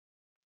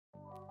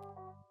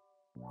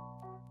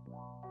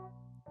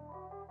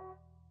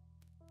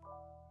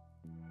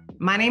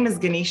My name is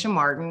Ganesha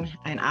Martin,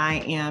 and I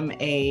am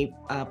a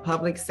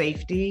public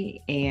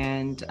safety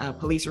and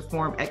police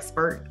reform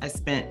expert. I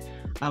spent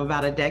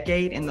about a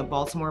decade in the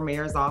Baltimore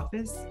mayor's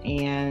office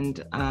and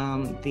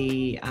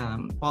the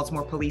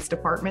Baltimore Police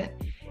Department.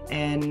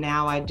 And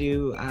now I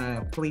do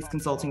police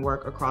consulting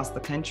work across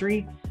the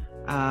country,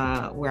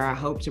 where I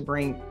hope to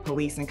bring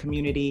police and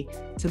community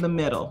to the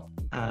middle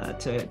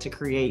to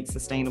create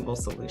sustainable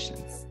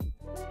solutions.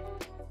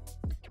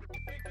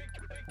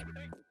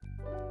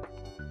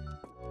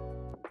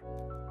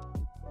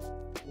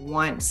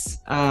 Once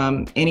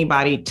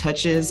anybody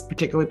touches,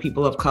 particularly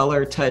people of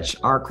color, touch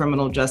our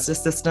criminal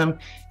justice system,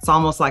 it's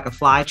almost like a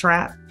fly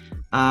trap.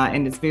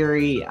 And it's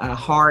very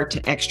hard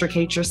to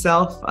extricate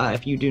yourself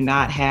if you do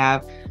not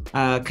have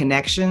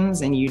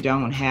connections and you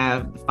don't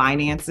have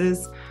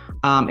finances.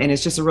 And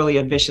it's just really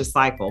a vicious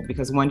cycle,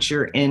 because once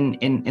you're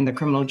in the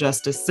criminal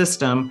justice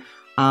system,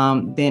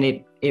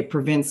 then it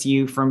prevents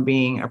you from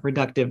being a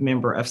productive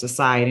member of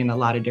society in a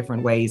lot of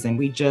different ways. And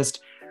we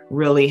just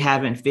really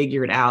haven't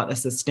figured out a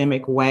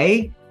systemic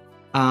way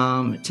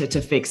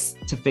to fix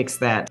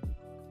that.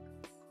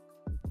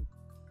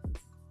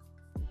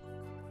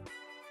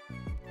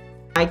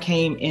 I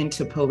came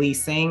into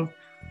policing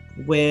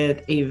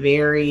with a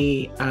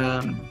very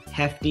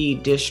hefty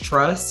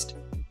distrust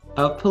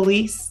of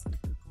police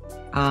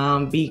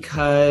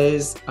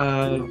because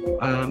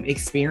of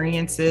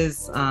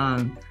experiences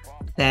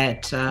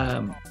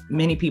that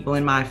many people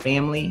in my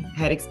family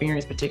had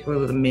experienced,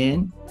 particularly the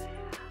men.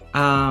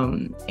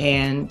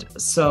 And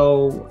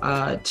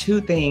so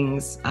two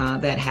things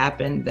that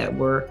happened that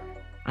were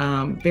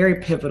very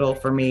pivotal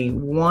for me.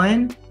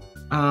 One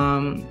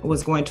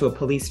was going to a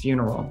police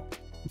funeral,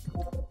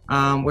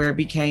 where it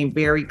became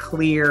very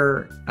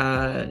clear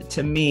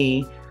to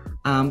me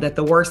that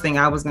the worst thing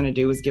I was going to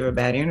do was give a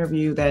bad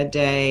interview that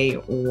day,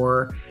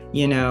 or,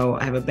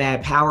 have a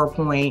bad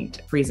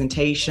PowerPoint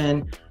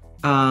presentation,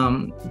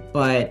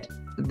 but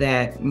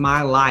that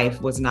my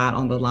life was not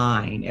on the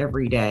line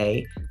every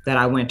day that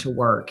I went to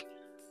work.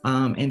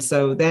 And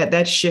so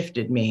that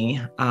shifted me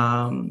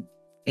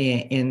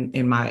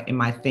in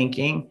my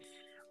thinking.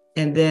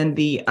 And then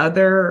the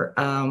other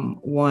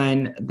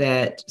one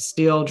that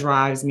still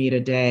drives me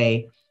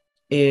today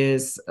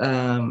is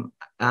I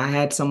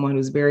had someone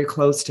who's very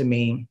close to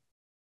me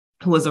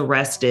who was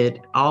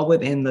arrested all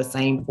within the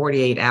same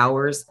 48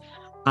 hours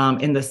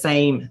in the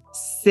same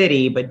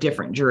city, but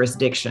different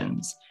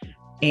jurisdictions.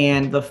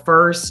 And the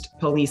first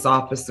police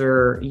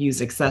officer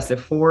used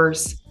excessive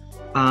force,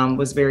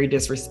 was very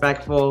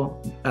disrespectful,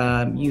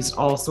 used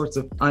all sorts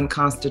of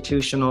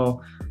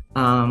unconstitutional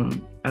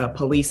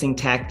policing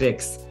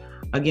tactics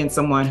against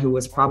someone who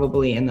was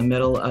probably in the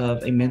middle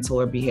of a mental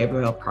or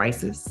behavioral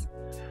crisis.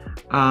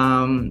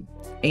 And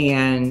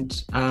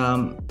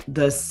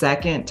the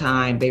second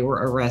time they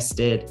were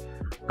arrested,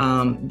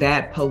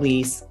 that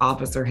police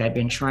officer had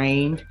been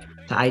trained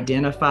to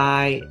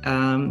identify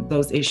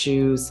those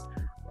issues,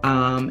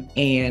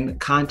 and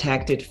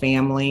contacted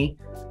family,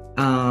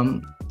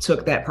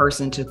 took that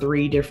person to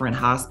 3 different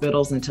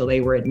hospitals until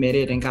they were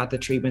admitted and got the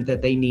treatment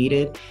that they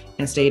needed,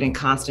 and stayed in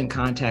constant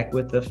contact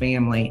with the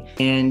family.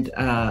 And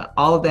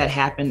all of that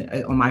happened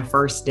on my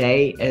first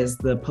day as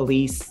the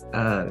police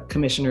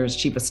commissioner's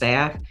chief of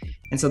staff.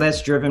 And so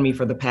that's driven me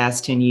for the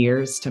past 10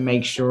 years to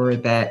make sure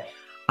that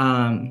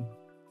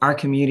our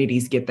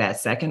communities get that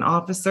second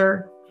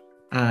officer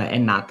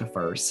and not the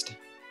first.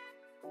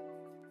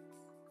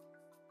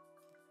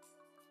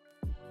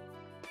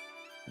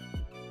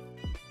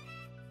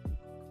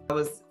 I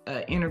was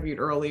interviewed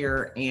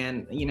earlier,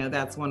 and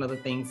that's one of the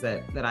things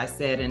that I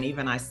said, and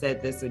even I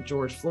said this at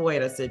George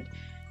Floyd. I said,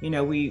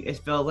 it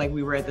felt like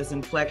we were at this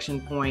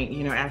inflection point,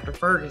 after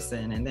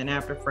Ferguson, and then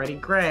after Freddie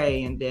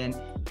Gray, and then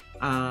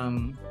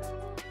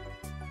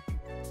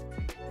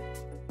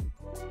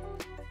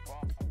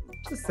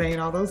just saying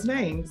all those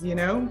names,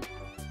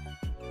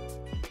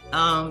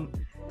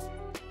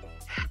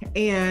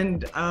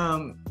 and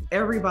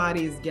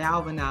everybody's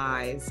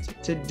galvanized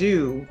to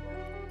do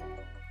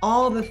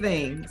all the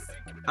things,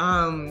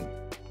 and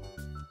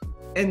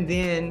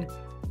then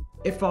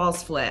it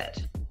falls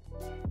flat.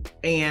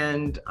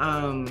 And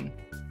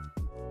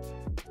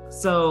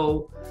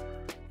so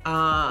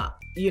I'm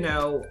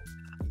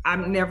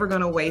never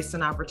going to waste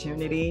an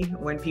opportunity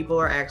when people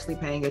are actually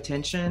paying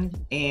attention,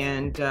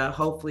 and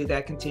hopefully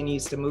that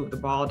continues to move the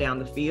ball down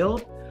the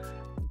field.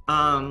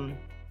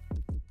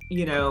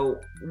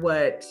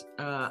 What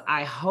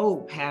I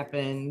hope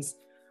happens,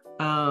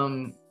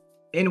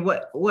 and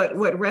what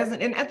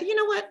resonates, and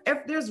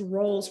if there's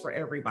roles for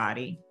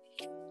everybody,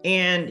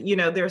 and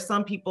there's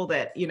some people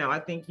that I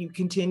think you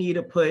continue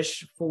to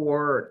push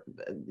for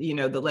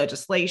the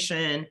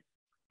legislation,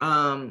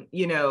 and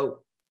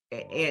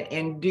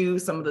do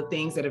some of the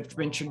things that have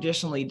been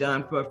traditionally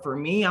done. But for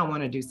me, I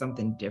want to do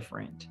something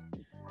different.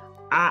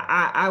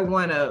 I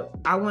want to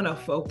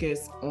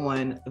focus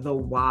on the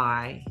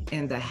why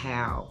and the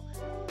how.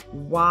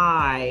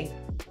 Why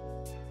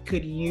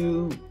could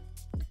you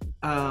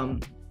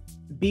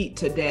beat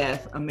to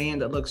death a man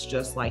that looks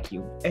just like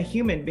you, a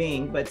human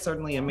being, but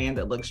certainly a man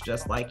that looks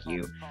just like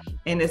you.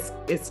 And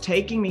it's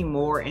taking me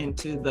more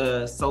into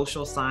the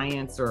social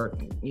science, or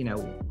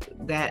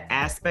that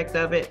aspect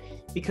of it,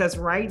 because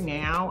right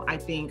now I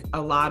think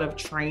a lot of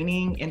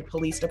training in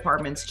police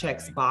departments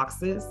checks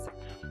boxes.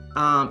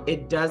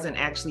 It doesn't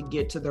actually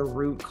get to the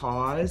root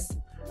cause.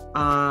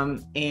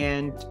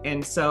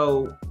 And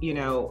so,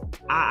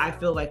 I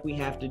feel like we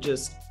have to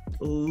just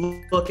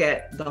look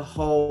at the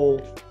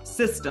whole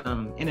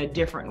system in a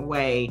different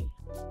way,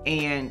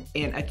 and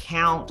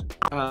account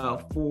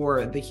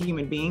for the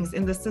human beings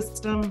in the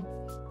system,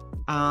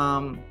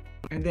 and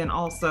then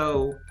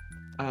also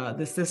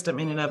the system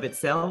in and of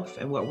itself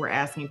and what we're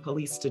asking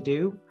police to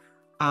do.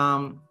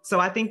 So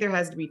I think there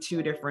has to be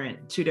two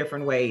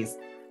different ways.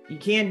 You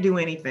can't do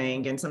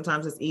anything, and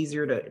sometimes it's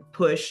easier to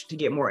push to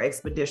get more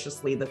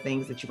expeditiously the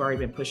things that you've already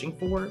been pushing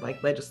for,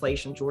 like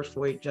legislation, George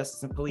Floyd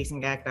Justice and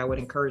Policing Act. I would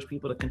encourage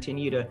people to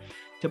continue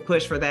to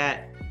push for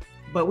that.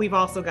 But we've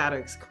also got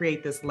to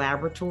create this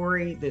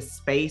laboratory, this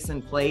space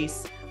and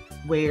place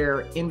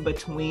where in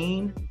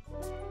between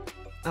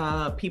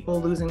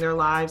people losing their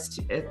lives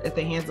at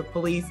the hands of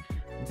police,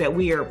 that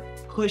we are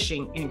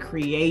pushing and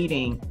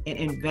creating and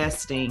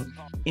investing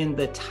in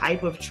the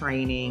type of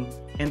training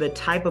and the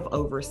type of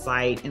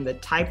oversight and the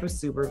type of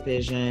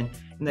supervision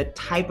and the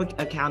type of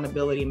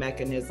accountability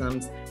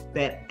mechanisms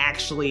that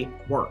actually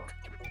work.